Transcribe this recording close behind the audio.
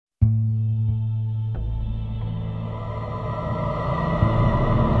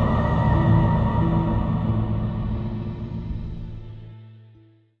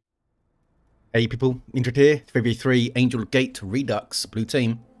Hey people, Indrid here, 3v3 Angel Gate Redux, blue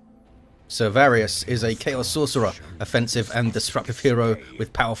team. Servarius is a Chaos Sorcerer, offensive and disruptive hero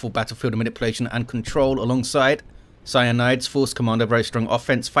with powerful battlefield manipulation and control alongside cyanIDe's Force Commander, very strong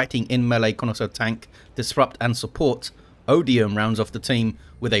offense, fighting in melee, can also tank, disrupt and support. Odium rounds off the team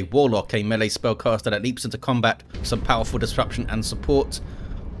with a Warlock, a melee spellcaster that leaps into combat, some powerful disruption and support.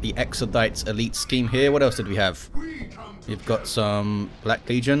 The Exodites elite scheme here. What else did we have? We've got some Black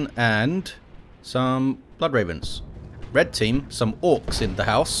Legion and some Blood Ravens. Red team, some Orks in the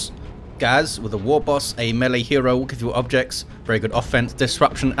house. Ghaz with a Warboss, a melee hero walking through objects, very good offense,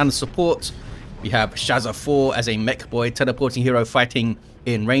 disruption and support. We have shazza4 as a Mekboy, teleporting hero fighting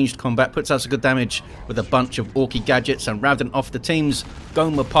in ranged combat, puts out some good damage with a bunch of orky gadgets. And rounding off the teams,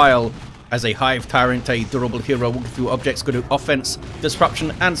 Gomer Pyle as a Hive Tyrant, a durable hero walking through objects, good offense,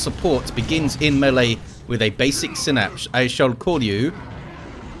 disruption and support. Begins in melee with a basic synapse. I shall call you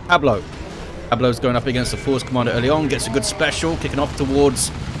Pablo. Pablo's going up against the Force Commander early on, gets a good special, kicking off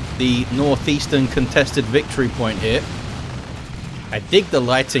towards the northeastern contested victory point here. I dig the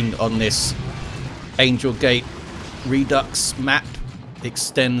lighting on this Angel Gate Redux map.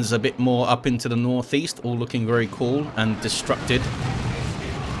 Extends a bit more up into the northeast, all looking very cool and destructed.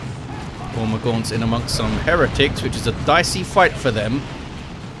 Gormagaunt's in amongst some heretics, which is a dicey fight for them.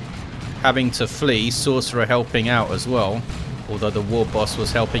 Having to flee, Sorcerer helping out as well. Although the Warboss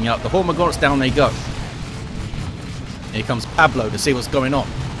was helping out. The Gormagaunt's down they go. Here comes Pablo to see what's going on.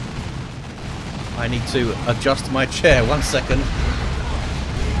 I need to adjust my chair. 1 second.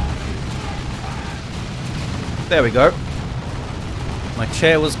 There we go. My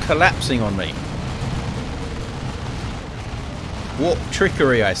chair was collapsing on me. Warp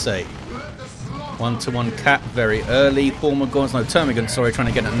trickery, I say. 1-to-1 cap very early. Gormagaunt's, no, Termagant, sorry, trying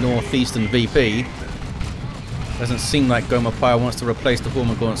to get a northeastern VP. Doesn't seem like Gomer Pyle wants to replace the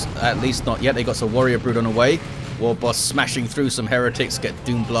Gormagaunt's, at least not yet. They got some Warrior Brood on the way. Warboss smashing through some heretics, get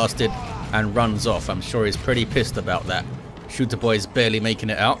doom blasted and runs off. I'm sure he's pretty pissed about that. Shooter Boy's barely making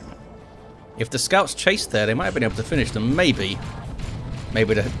it out. If the scouts chased there, they might have been able to finish them. Maybe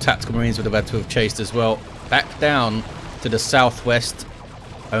the Tactical Marines would have had to have chased as well. Back down to the southwest.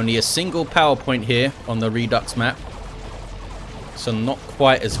 Only a single power point here on the Redux map, so not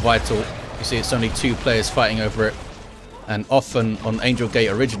quite as vital. You see it's only 2 players fighting over it, and often on Angel Gate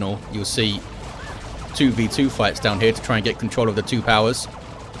Original you'll see 2v2 fights down here to try and get control of the 2 powers.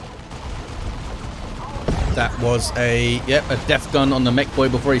 That was a death gun on the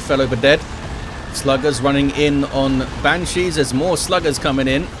Mekboy before he fell over dead. Sluggers running in on Banshees. There's more sluggers coming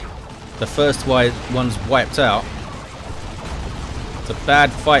in. The first one's wiped out. It's a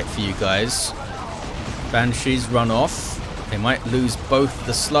bad fight for you guys. Banshees run off. They might lose both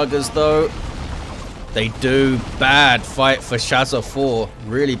the sluggers though. They do. Bad fight for shazza4.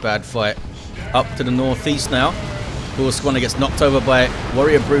 Really bad fight. Up to the northeast now. Force Commander gets knocked over by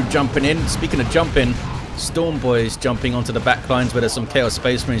Warrior Brood jumping in. Speaking of jumping, Storm Boys jumping onto the back lines where there's some Chaos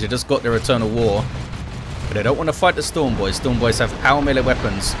Space Marines. They just got their Eternal War. But they don't want to fight the Storm Boys. Storm Boys have power melee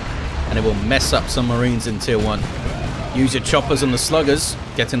weapons, and it will mess up some Marines in Tier 1. Use your choppers on the sluggers,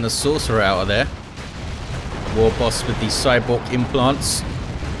 getting the Sorcerer out of there. Warboss with the Cyborg implants.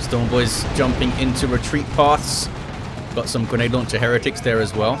 Storm Boys jumping into retreat paths. Got some grenade launcher heretics there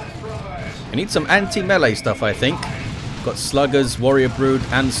as well. We need some anti-melee stuff, I think. Got sluggers, Warrior Brood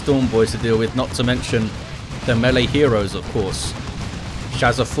and Storm Boys to deal with, not to mention the melee heroes, of course.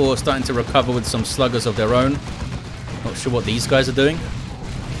 shazza4 starting to recover with some sluggers of their own. Not sure what these guys are doing.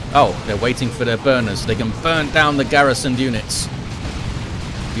 Oh, they're waiting for their burners so they can burn down the garrisoned units.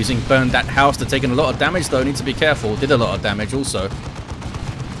 Using Burn That House. They're taking a lot of damage though, need to be careful. Did a lot of damage also.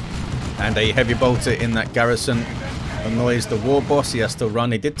 And a heavy bolter in that garrison annoys the Warboss. He has to run.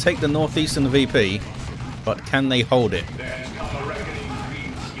 They did take the northeastern VP, but can they hold it?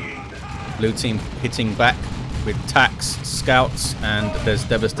 Blue team hitting back with tax, scouts, and there's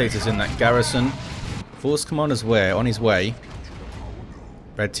Devastators in that garrison. Force Commander's where? On his way.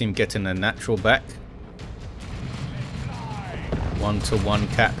 Red team getting a natural back. 1-to-1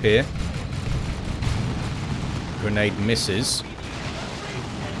 cap here. Grenade misses.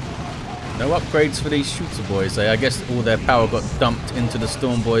 No upgrades for these Shooter Boys. I guess all their power got dumped into the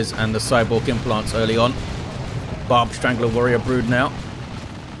Storm Boys and the Cyborg implants early on. Barb Strangler Warrior Brood now.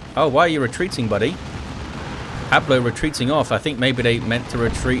 Oh, why are you retreating, buddy? Pablo retreating off. I think maybe they meant to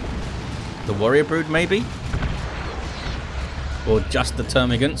retreat the Warrior Brood, maybe? Or just the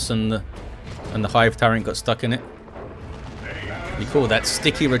Termagants and the Hive Tyrant got stuck in it. You call that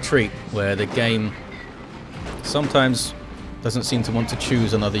sticky retreat, where the game sometimes doesn't seem to want to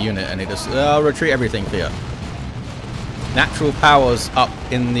choose another unit and it just, I'll retreat everything for you. Natural powers up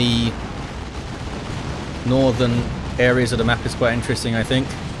in the northern areas of the map is quite interesting, I think,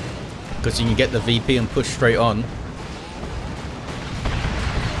 because you can get the VP and push straight on.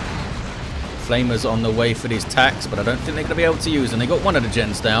 Flamers on the way for these tacks, but I don't think they're going to be able to use them. They got one of the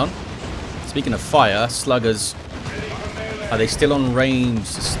gens down. Speaking of fire, sluggers, are they still on range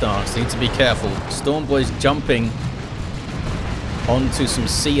stance? They need to be careful. Stormboy's jumping onto some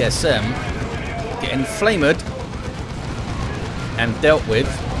CSM, getting flamered and dealt with.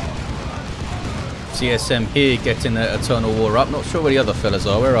 CSM here getting the Eternal War up. Not sure where the other fellas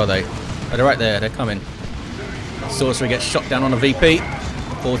are. Where are they? Oh, they're right there. They're coming. Sorcerer gets shot down on a VP.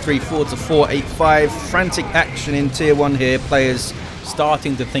 4-3-4 to 4-8-5. Frantic action in Tier 1 here. Players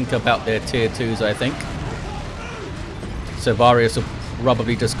starting to think about their Tier 2s, I think. Servarius will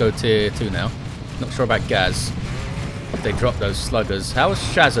probably just go Tier 2 now. Not sure about Ghaz. They drop those sluggers. How is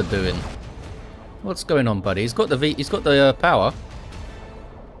Shazza doing? What's going on, buddy? He's got the power.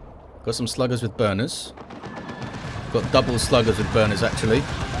 Got some sluggers with burners. Got double sluggers with burners, actually.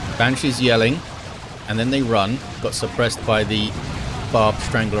 Banshee's yelling. And then they run. Got suppressed by the Barbed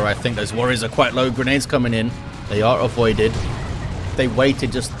Strangler, I think. Those warriors are quite low. Grenades coming in. They are avoided. They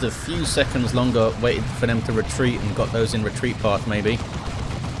waited just a few seconds longer. Waited for them to retreat and got those in retreat path, maybe.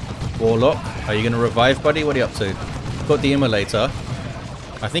 Warlock, are you going to revive, buddy? What are you up to? Got the Immolator.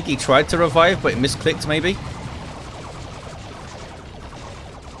 I think he tried to revive, but it misclicked, maybe.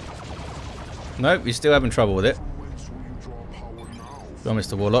 Nope, he's still having trouble with it. Go on,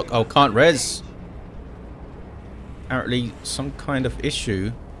 Mr. Warlock. Oh, can't res. Apparently, some kind of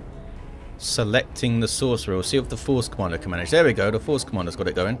issue selecting the Sorcerer. We'll see if the Force Commander can manage. There we go, the Force Commander's got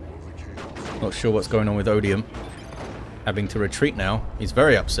it going. Not sure what's going on with Odium. Having to retreat now. He's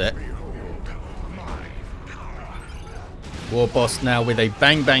very upset. Warboss now with a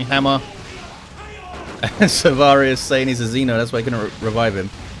bang bang hammer. And Servarius saying he's a Xeno, that's why I couldn't revive him.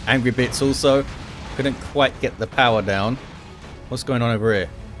 Angry Bits also. Couldn't quite get the power down. What's going on over here?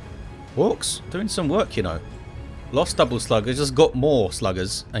 Orks doing some work, you know. Lost double sluggers, just got more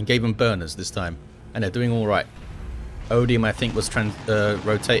sluggers and gave them burners this time. And they're doing alright. Odium, I think, was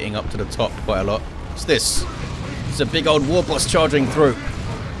rotating up to the top quite a lot. What's this? It's a big old Warboss charging through.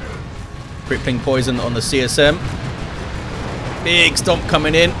 Crippling poison on the CSM. Big stomp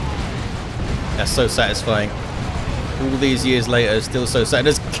coming in. That's so satisfying. All these years later, still so sad.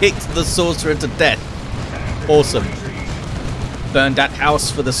 Just kicked the Sorcerer to death. Awesome. Burned that house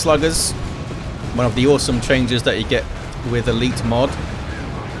for the sluggers. One of the awesome changes that you get with Elite mod.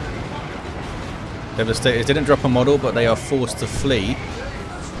 Devastators didn't drop a model, but they are forced to flee.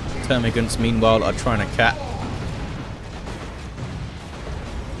 Termagants, meanwhile, are trying to cap.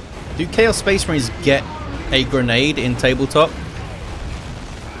 Do Chaos Space Marines get a grenade in tabletop?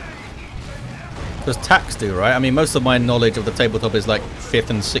 Because Tax do, right? I mean, most of my knowledge of the tabletop is like 5th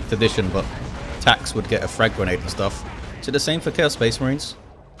and 6th edition, but Tax would get a frag grenade and stuff. Is it the same for Chaos Space Marines?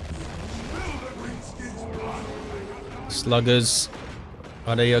 Sluggers,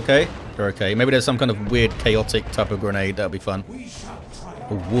 are they okay? They're okay. Maybe there's some kind of weird chaotic type of grenade. That'd be fun.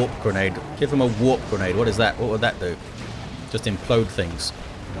 A warp grenade. Give him a warp grenade. What is that? What would that do? Just implode things.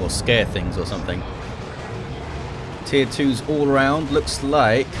 Or scare things or something. Tier 2s all around. Looks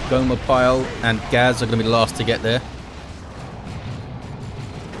like Gomer Pyle and Ghaz are going to be the last to get there.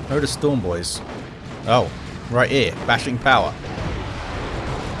 Where are the Storm Boys? Oh, right here. Bashing power.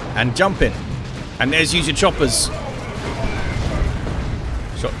 And jumping. And there's use your choppers.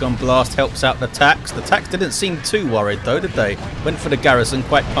 Shotgun blast helps out the Tax. The Tax didn't seem too worried though, did they? Went for the garrison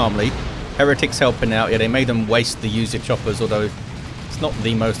quite calmly. Heretics helping out. Yeah, they made them waste the use your choppers, although it's not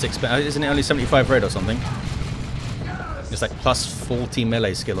the most expensive. Isn't it only 75 red or something? It's like plus 40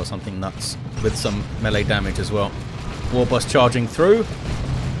 melee skill or something nuts. With some melee damage as well. Warboss charging through.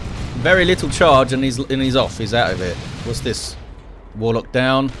 Very little charge and he's off. He's out of it. What's this? Warlock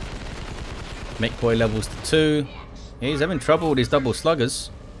down. Mekboy levels to 2. He's having trouble with his double sluggers.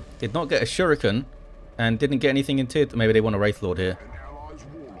 Did not get a shuriken and didn't get anything in tier. Maybe they want a Wraith Lord here.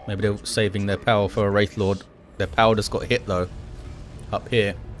 Maybe they're saving their power for a Wraith Lord. Their power just got hit though. Up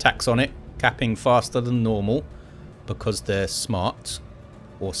here. Tax on it. Capping faster than normal. Because they're smart.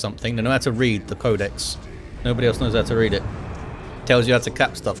 Or something. They know how to read the codex. Nobody else knows how to read it. Tells you how to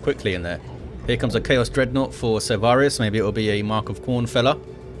cap stuff quickly in there. Here comes a Chaos Dreadnought for Servarius. Maybe it'll be a Mark of Khorne fella.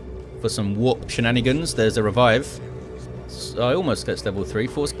 For some warp shenanigans. There's a revive. So I almost gets level 3.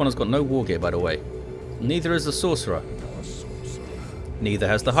 Force Commander's got no war gear, by the way. Neither is the Sorcerer. Neither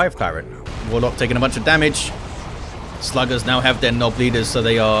has the Hive Tyrant. Warlock taking a bunch of damage. Sluggers now have their Knob Leaders, so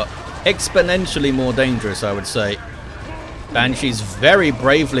they are exponentially more dangerous, I would say. Banshee's very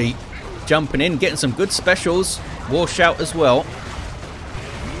bravely jumping in, getting some good specials. War Shout as well.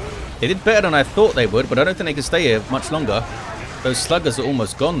 They did better than I thought they would, but I don't think they can stay here much longer. Those sluggers are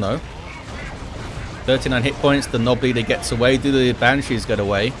almost gone, though. 39 hit points. The Knob Leader gets away. Do the Banshees get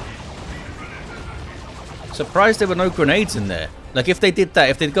away? Surprised there were no grenades in there. Like, if they did that,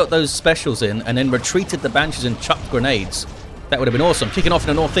 if they'd got those specials in and then retreated the Banshees and chucked grenades, that would have been awesome. Kicking off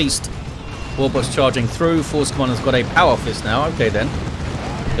in the northeast. Warboss charging through. Force Commander's got a Power Fist now. Okay, then.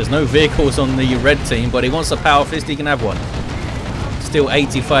 There's no vehicles on the red team, but he wants a Power Fist. He can have one. Still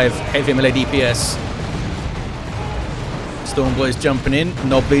 85 heavy melee DPS. Stormboy's jumping in.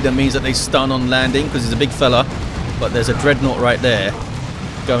 Knob Leader means that they stun on landing because he's a big fella. But there's a Dreadnought right there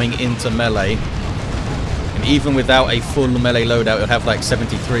going into melee. And even without a full melee loadout, it'll have like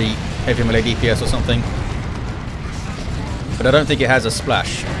 73 heavy melee DPS or something. But I don't think it has a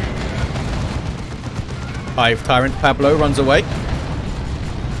splash. Hive Tyrant Pablo runs away.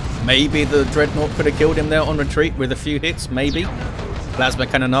 Maybe the Dreadnought could have killed him there on retreat with a few hits, maybe. Plasma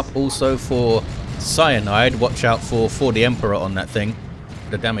Cannon up also for cyanIDe. Watch out for the Emperor on that thing.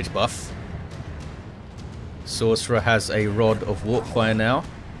 The damage buff. Sorcerer has a Rod of Warpfire now.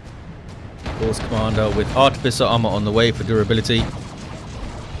 Force Commander with Artificer Armor on the way for durability.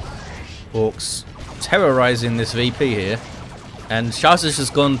 Orks terrorizing this VP here. And Shazza's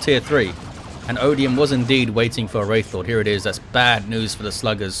just gone tier 3. And Odium was indeed waiting for a Wraith Lord. Here it is. That's bad news for the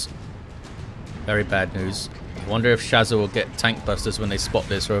sluggers. Very bad news. I wonder if Shazza will get tank busters when they spot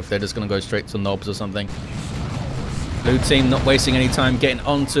this, or if they're just going to go straight to knobs or something. Blue team not wasting any time getting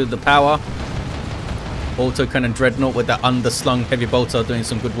onto the power. Autocannon Dreadnought with that underslung heavy bolter doing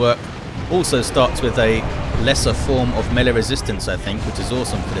some good work. Also starts with a lesser form of melee resistance, I think, which is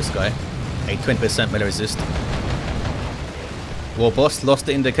awesome for this guy. A 20% melee resist. Warboss lost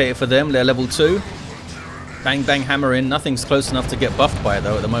the indicator for them. They're level 2. Bang bang hammer in. Nothing's close enough to get buffed by it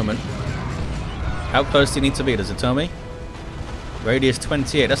though at the moment. How close do you need to be? Does it tell me? Radius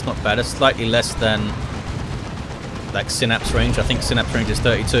 28. That's not bad. That's slightly less than like Synapse range. I think Synapse range is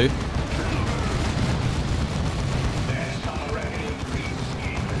 32.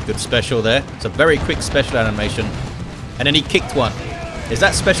 Good special there. It's a very quick special animation. And then he kicked one. Is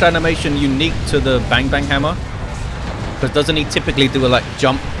that special animation unique to the bang bang hammer? Because doesn't he typically do a like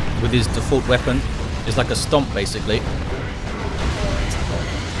jump with his default weapon? It's like a stomp basically.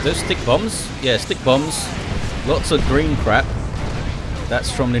 Those stick bombs? Yeah, stick bombs. Lots of green crap.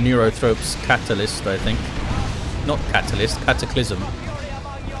 That's from the Neurothrope's Catalyst, I think. Not Catalyst, Cataclysm.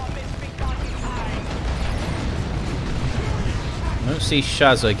 I don't see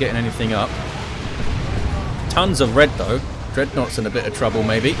Shazza getting anything up. Tons of red though. Dreadnought's in a bit of trouble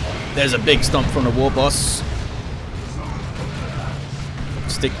maybe. There's a big stomp from the Warboss.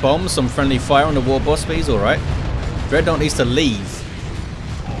 Stick bombs, some friendly fire on the Warboss, but he's alright. Dreadnought needs to leave.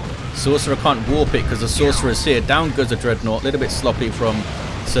 Sorcerer can't warp it because the Sorcerer's here. Down goes the Dreadnought. A little bit sloppy from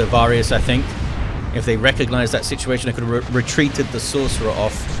Servarius, I think. If they recognise that situation, they could have retreated the Sorcerer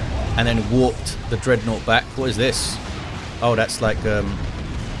off and then warped the Dreadnought back. What is this? Oh, that's like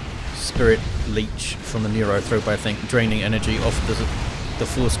Spirit Leech from the Neurothrope, I think. Draining energy off the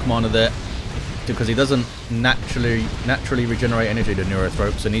Force Commander there. Because he doesn't naturally regenerate energy to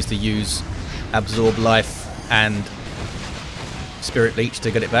Neurothrope, so he needs to use Absorb Life and Spirit Leech to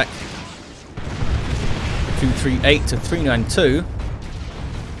get it back. 238 to 392.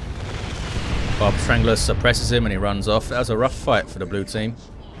 Bob Strangler suppresses him and he runs off. That was a rough fight for the blue team.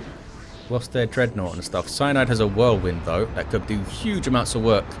 Lost their Dreadnought and stuff. cyanIDe has a Whirlwind though. That could do huge amounts of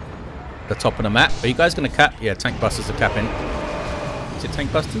work at the top of the map. Are you guys going to cap? Yeah, Tank Busters are capping. Is it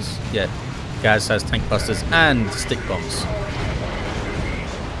Tank Busters? Yeah. Ghaz has Tank Busters and Stick Bombs.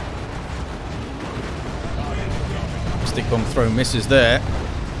 Stick Bomb throw misses there.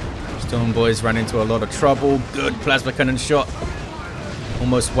 Storm Boys ran into a lot of trouble. Good Plasma Cannon shot.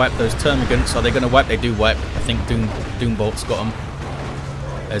 Almost wiped those Termagants. Are they going to wipe? They do wipe. I think Doombolt's got them.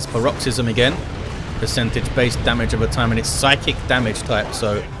 There's Paroxysm again. Percentage-based damage over time, and it's psychic damage type,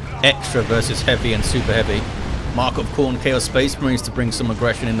 so extra versus heavy and super heavy. Mark of Khorne Chaos Space Marines to bring some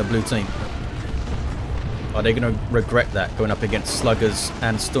aggression in the blue team. Are they going to regret that, going up against Sluggers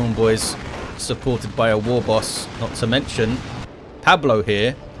and Storm Boys, supported by a Warboss? Not to mention Pablo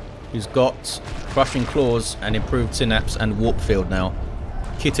here, who's got Crushing Claws and improved Synapse and Warp Field now.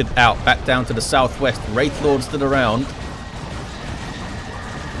 Kitted out, back down to the southwest. Wraith Lord stood around.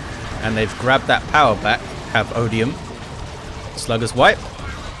 And they've grabbed that power back. Have Odium. Sluggers wipe.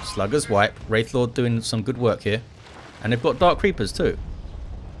 Sluggers wipe. Wraith Lord doing some good work here. And they've got Dark Creepers too.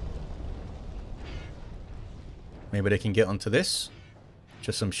 Maybe they can get onto this.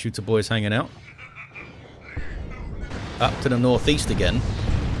 Just some shooter boys hanging out. Up to the northeast again.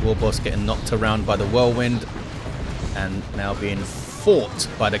 Warboss getting knocked around by the Whirlwind. And now being fought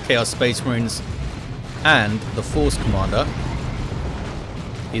by the Chaos Space Marines and the Force Commander.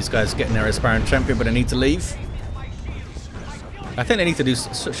 These guys getting their aspirant champion, but they need to leave. I think they need to do...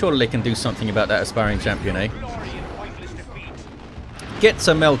 Surely they can do something about that aspiring champion, eh? Gets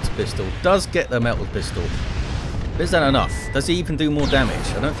a melt pistol. Does get the melt pistol. Is that enough? Does he even do more damage?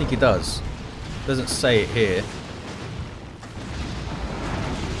 I don't think he does. Doesn't say it here.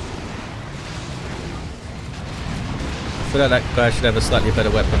 I feel like that guy should have a slightly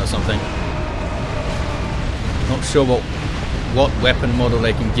better weapon or something. Not sure what weapon model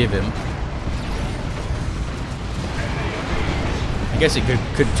they can give him. I guess it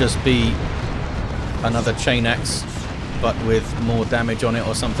could just be another chain axe, but with more damage on it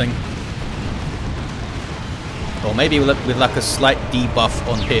or something. Or maybe with like a slight debuff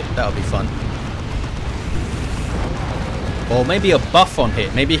on hit. That would be fun. Or maybe a buff on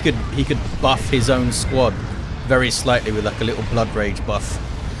hit. Maybe he could buff his own squad very slightly with like a little blood rage buff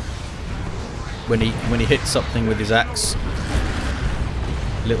when he hits something with his axe.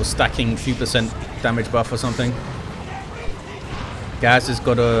 A little stacking few percent damage buff or something. Ghaz has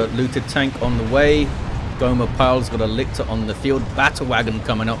got a looted tank on the way. Gomer Pyle's got a lictor on the field. Battle wagon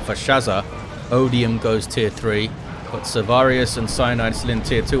coming up for Shazza. Odium goes tier 3. Got Servarius and cyanIDe still in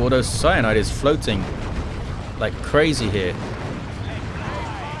tier 2. Although cyanIDe is floating like crazy here.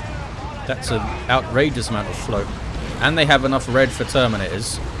 That's an outrageous amount of float. And they have enough red for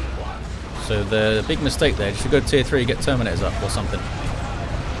Terminators. So the big mistake there. You should go tier 3, get Terminators up or something.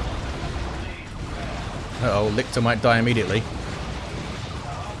 Uh-oh, Lictor might die immediately.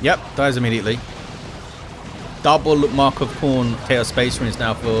 Yep, dies immediately. Double Mark of Khorne Chaos Space Marines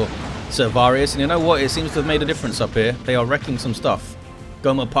now for Servarius. And you know what? It seems to have made a difference up here. They are wrecking some stuff.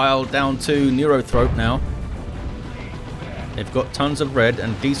 Gomer Pyle down to Neurothroat now. They've got tons of red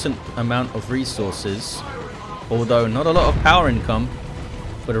and decent amount of resources. Although not a lot of power income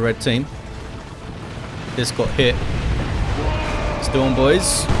for the red team. This got hit. Storm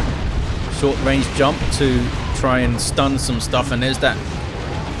Boys. Short range jump to try and stun some stuff. And there's that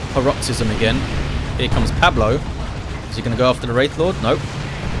paroxysm again. Here comes Pablo. Is he going to go after the Wraith Lord? Nope.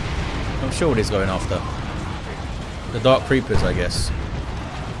 Not sure what he's going after. The Dark Creepers, I guess.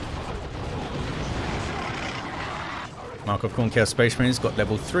 Mark of Khorne Chaos Space Marines got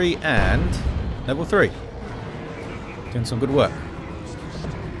level 3 and level 3. Doing some good work.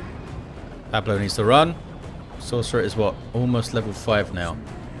 Pablo needs to run. Sorcerer is what? Almost level 5 now.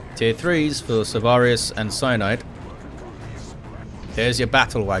 Tier 3s for Servarius and cyanIDe. There's your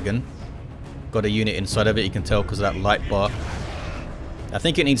battle wagon. Got a unit inside of it, you can tell because of that light bar. I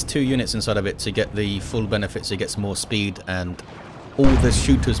think it needs 2 units inside of it to get the full benefits. It gets more speed and all the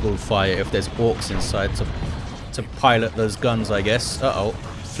shooters will fire if there's Orks inside to pilot those guns, I guess. Uh-oh.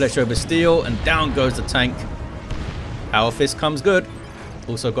 Flesh over steel and down goes the tank. Power Fist comes good.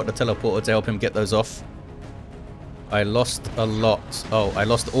 Also got the teleporter to help him get those off. I lost a lot. Oh, I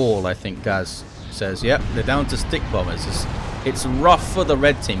lost all, I think Ghaz says. Yep, they're down to stick bombers. It's rough for the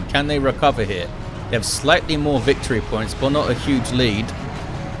red team. Can they recover here? They have slightly more victory points, but not a huge lead.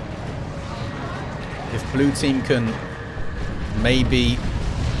 If blue team can maybe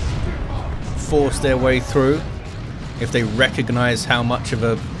force their way through, if they recognize how much of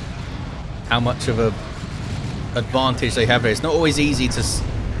a advantage they have here. It's not always easy to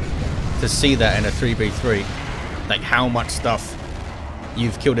see that in a 3v3. Like how much stuff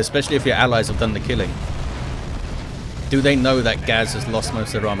you've killed, especially if your allies have done the killing. Do they know that Ghaz has lost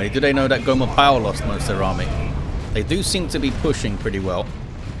most of their army? Do they know that Gomer Pyle lost most of their army? They do seem to be pushing pretty well.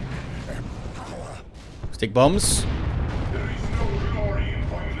 Stick bombs.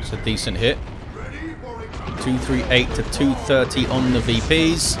 It's a decent hit. 238 to 230 on the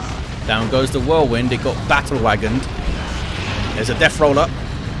VPs. Down goes the Whirlwind. It got battle wagoned. There's a death roller.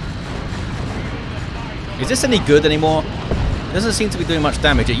 Is this any good anymore? It doesn't seem to be doing much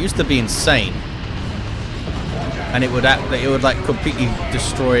damage. It used to be insane. And it would like completely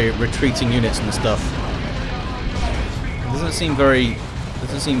destroy retreating units and stuff. It doesn't seem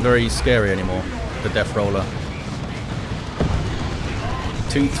very scary anymore, the death roller.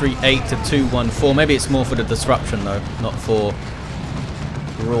 238 to 214. Maybe it's more for the disruption though, not for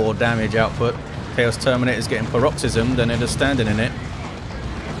raw damage output. Chaos Terminator is getting paroxysm, then it is standing in it.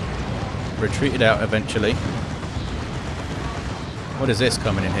 Retreated out eventually. What is this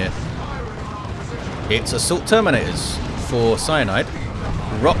coming in here? It's Assault Terminators for cyanIDe.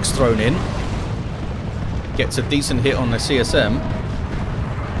 Rocks thrown in. Gets a decent hit on the CSM.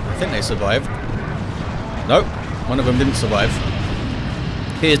 I think they survived. Nope, one of them didn't survive.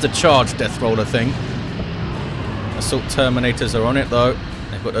 Here's the charge death roller thing. Assault Terminators are on it though.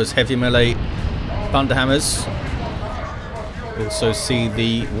 They've got those heavy melee thunderhammers. Also see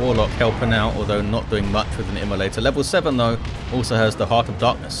the Warlock helping out, although not doing much with an Immolator. Level 7 though also has the Heart of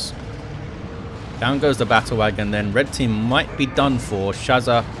Darkness. Down goes the Battle Wagon, then red team might be done for.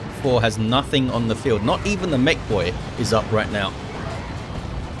 shazza4 has nothing on the field. Not even the Mekboy is up right now.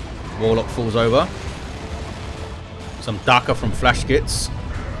 Warlock falls over. Some Daka from Flash Kits.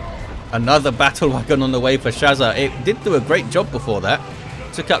 Another Battle Wagon on the way for Shazza. It did do a great job before that.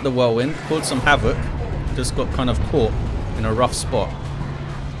 Took out the Whirlwind, caused some havoc. Just got kind of caught in a rough spot.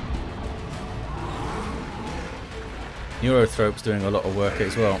 Neurothrope's doing a lot of work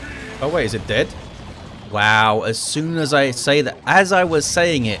as well. Oh wait, is it dead? Wow, as soon as I say that, as I was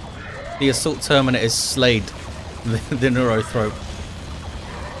saying it, the Assault Terminator is slayed the Neurothrope.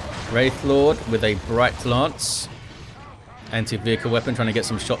 Wraith Lord with a Bright Lance. Anti-vehicle weapon, trying to get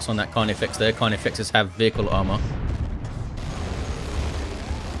some shots on that Carnifex there. Carnifexes have vehicle armor.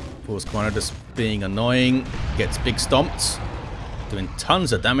 Force Commander just being annoying. Gets big stomped. Doing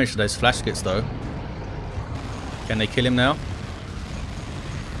tons of damage to those Flash Kits though. Can they kill him now?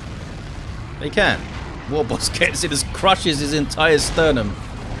 They can. Warboss gets it, just crushes his entire sternum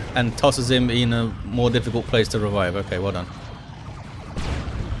and tosses him in a more difficult place to revive. Okay, well done.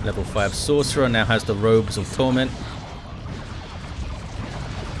 Level 5 Sorcerer now has the Robes of Torment.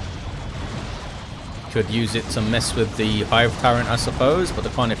 Could use it to mess with the Hive Tyrant, I suppose, but the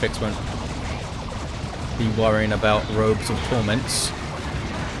Carnifex won't be worrying about Robes of Torments.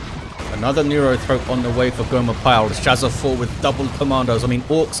 Another Neurothrope on the way for Gomer Pyle. shazza4 with double commandos. I mean,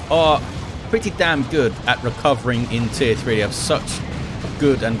 Orks are pretty damn good at recovering in Tier 3. They have such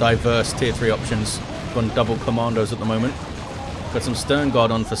good and diverse Tier 3 options on double commandos at the moment. Got some Stern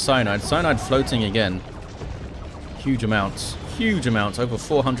Guard on for cyanIDe. cyanIDe floating again. Huge amounts. Huge amounts. Over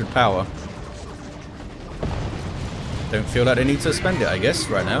 400 power. Don't feel like they need to spend it, I guess,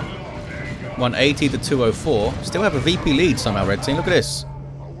 right now. 180 to 204. Still have a VP lead somehow, red team. Look at this.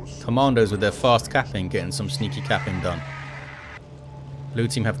 Commandos with their fast capping, getting some sneaky capping done. Blue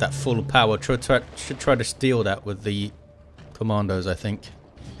team have that full power. Should try to steal that with the commandos, I think.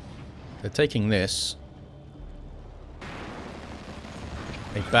 They're taking this.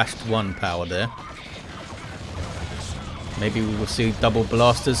 They bashed one power there. Maybe we will see double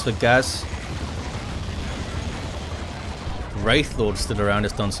blasters for Ghaz. Wraith Lord stood around,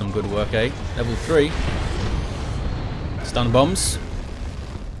 has done some good work, eh? Level 3. Stun bombs.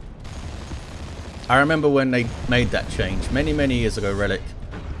 I remember when they made that change, many years ago, Relic,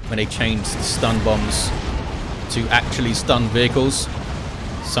 when they changed the stun bombs to actually stun vehicles.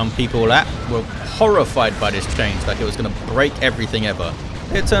 Some people were horrified by this change, like it was going to break everything ever.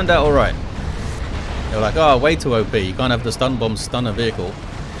 It turned out alright. They were like, oh, way too OP, you can't have the stun bombs stun a vehicle.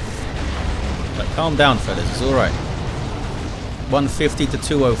 Like, calm down, fellas, it's alright. 150 to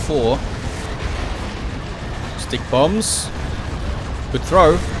 204. Stick bombs. Good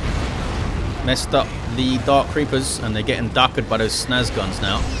throw. Messed up the Dark Creepers, and they're getting darkered by those snaz guns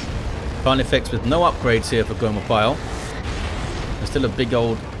now. Carnifex with no upgrades here for Gomer Pyle. There's still a big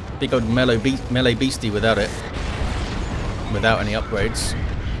old melee beastie without it. Without any upgrades.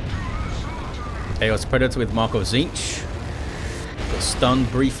 Chaos Predator with Markov Zinch. Got stunned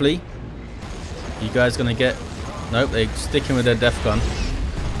briefly. You guys gonna get... Nope, they're sticking with their death gun.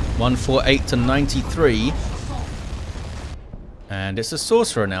 148 to 93. And it's a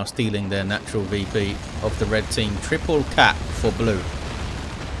Sorcerer now stealing their natural VP of the red team. Triple cap for blue.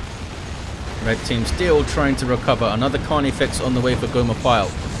 Red team still trying to recover. Another Carnifex on the way for Gomer Pyle.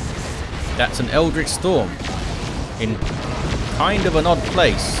 That's an Eldritch Storm. In kind of an odd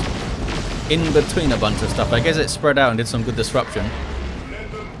place. In between a bunch of stuff. I guess it spread out and did some good disruption.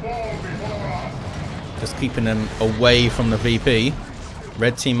 Just keeping them away from the VP.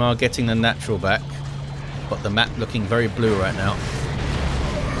 Red team are getting the natural back. But the map looking very blue right now.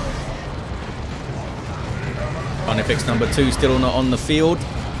 Carnifex number 2 still not on the field.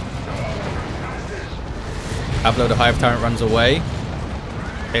 Pablo the Hive Tyrant runs away.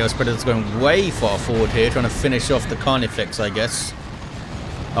 Chaos Predator's going way far forward here, trying to finish off the Carnifex, I guess.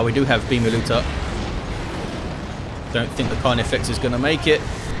 Oh, we do have Beamiluta. Don't think the Carnifex is going to make it.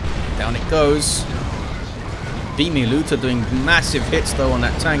 Down it goes. Beamiluta doing massive hits though on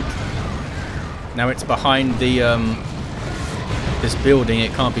that tank. Now it's behind the this building,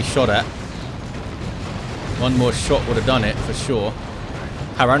 it can't be shot at. One more shot would have done it for sure.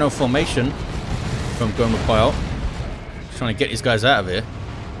 Harano formation from Gomer Pyle. Trying to get these guys out of here.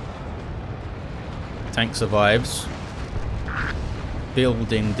 Tank survives.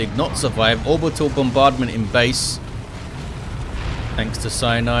 Building did not survive. Orbital bombardment in base. Thanks to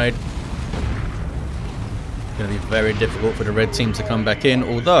cyanIDe. Going to be very difficult for the red team to come back in,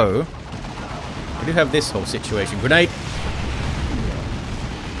 although we do have this whole situation. Grenade.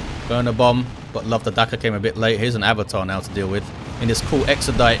 Burner bomb, but love the Daka came a bit late. Here's an avatar now to deal with. In this cool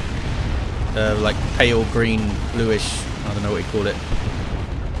Exodite, like pale green, bluish, I don't know what you call it.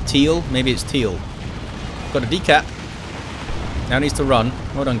 Teal? Maybe it's teal. Got a decap. Now needs to run.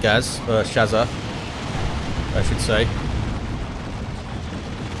 Well done, Ghaz. Shazza, I should say.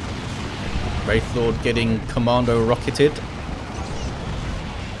 Wraithlord getting commando rocketed.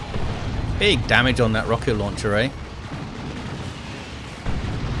 Big damage on that rocket launcher, eh?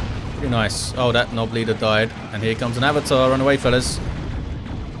 Pretty nice. Oh, that knob leader died. And here comes an avatar. Run away, fellas.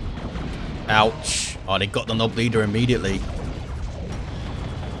 Ouch. Oh, they got the knob leader immediately.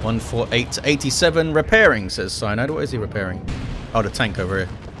 148 to 87. Repairing, says cyanIDe. What is he repairing? Oh, the tank over here.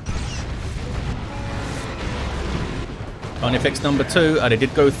 Carnifex number 2. Oh, they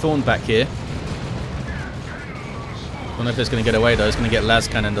did go Thorn back here. Don't know if it's going to get away, though. It's going to get las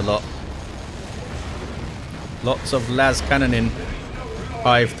cannoned a lot. Lots of las cannoning.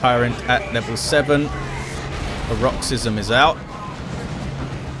 Hive Tyrant at level 7. Paroxysm is out.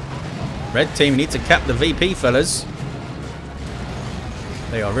 Red team need to cap the VP, fellas.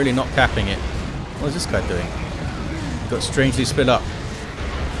 They are really not capping it. What is this guy doing? Got strangely split up.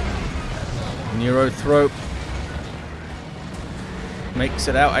 Neurothrope. Makes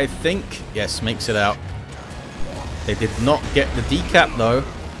it out, I think. Yes, makes it out. They did not get the decap, though.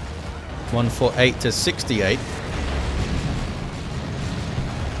 148 to 68.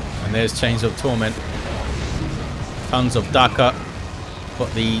 And there's Chains of Torment. Tons of Daka.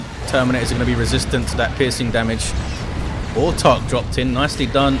 But the Terminators are going to be resistant to that piercing damage. Warlock dropped in. Nicely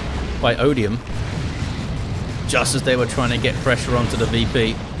done by Odium. Just as they were trying to get pressure onto the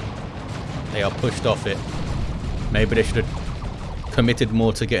VP. They are pushed off it. Maybe they should have committed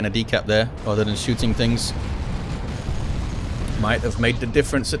more to getting a decap there rather than shooting things. Might have made the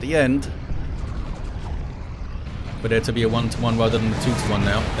difference at the end. For there to be a 1-to-1 rather than a 2-to-1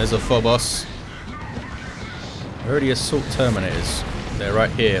 now. There's a Warboss. Where are the Assault Terminators? They're right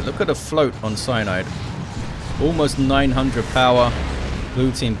here. Look at the float on cyanIDe. Almost 900 power.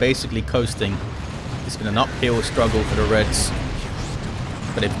 Blue team basically coasting. It's been an uphill struggle for the Reds.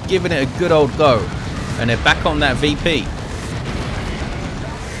 But they've given it a good old go. And they're back on that VP.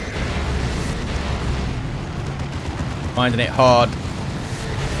 Finding it hard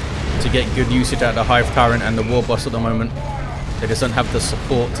to get good usage out of the Hive Tyrant and the Warboss at the moment. They just don't have the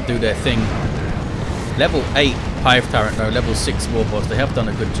support to do their thing. Level 8 Hive Tyrant though, level 6 Warboss. They have done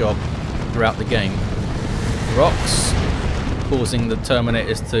a good job throughout the game. Rocks causing the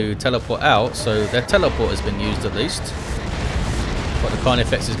Terminators to teleport out, so their teleport has been used at least. But the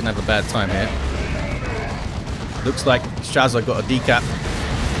Carnifex is going to have a bad time here. Looks like Shazza got a decap.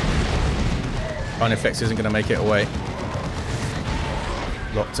 Carnifex isn't going to make it away.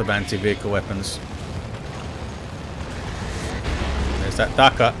 Lots of anti-vehicle weapons. There's that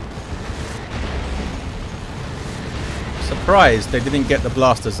Daka. Surprised they didn't get the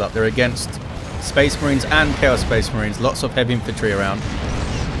blasters up. They're against Space Marines and Chaos Space Marines. Lots of heavy infantry around.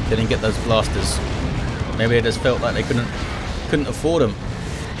 They didn't get those blasters. Maybe they just felt like they couldn't afford them.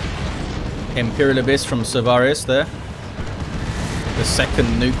 Imperial Abyss from Servarius there. The second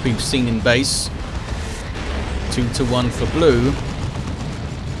nuke we've seen in base. 2-to-1 for blue.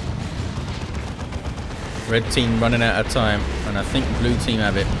 Red team running out of time, and I think blue team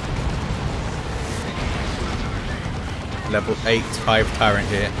have it. Level 8 Hive Tyrant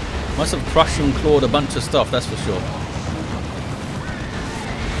here. Must have crushed and clawed a bunch of stuff, that's for sure.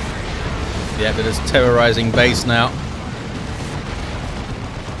 Yeah, they're just terrorizing base now.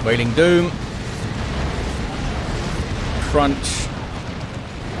 Wailing Doom. Crunch.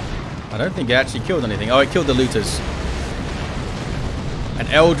 I don't think it actually killed anything. Oh, it killed the looters. And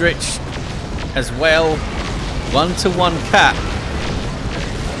Eldritch as well. 1-to-1 cap.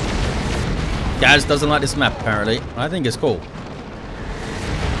 Ghaz doesn't like this map, apparently. I think it's cool.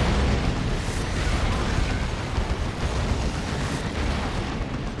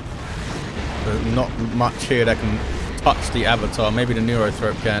 There's not much here that can touch the avatar. Maybe the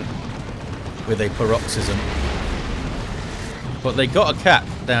Neurothrope can with a paroxysm. But they got a cap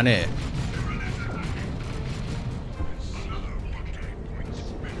down here.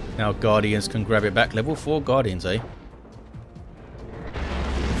 Now Guardians can grab it back. Level 4 Guardians, eh?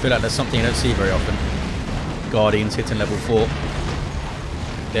 I feel like that's something you don't see very often. Guardians hitting level 4.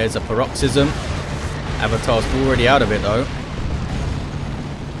 There's a paroxysm. Avatar's already out of it though.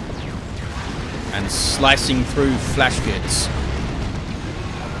 And slicing through flash kits.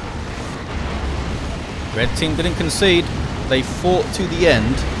 Red team didn't concede. They fought to the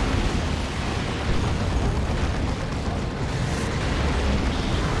end.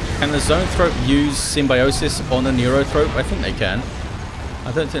 Can the Zoanthrope use Symbiosis on a Neurothrope? I think they can.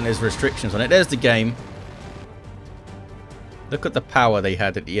 I don't think there's restrictions on it. There's the game. Look at the power they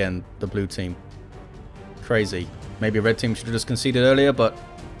had at the end, the blue team. Crazy. Maybe red team should have just conceded earlier, but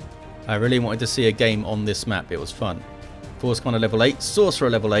I really wanted to see a game on this map. It was fun. Force Commander level 8, Sorcerer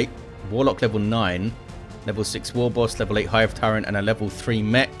level 8, Warlock level 9, level 6 Warboss, level 8 Hive Tyrant, and a level 3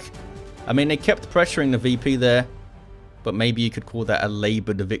 Mech. I mean, they kept pressuring the VP there, but maybe you could call that a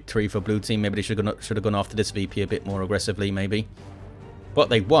laboured victory for blue team. Maybe they should have gone after this VP a bit more aggressively, maybe. But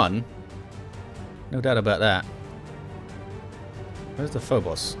they won. No doubt about that. Where's the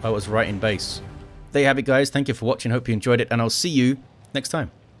Phobos? I was right in base. There you have it, guys. Thank you for watching. Hope you enjoyed it, and I'll see you next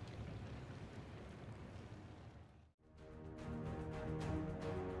time.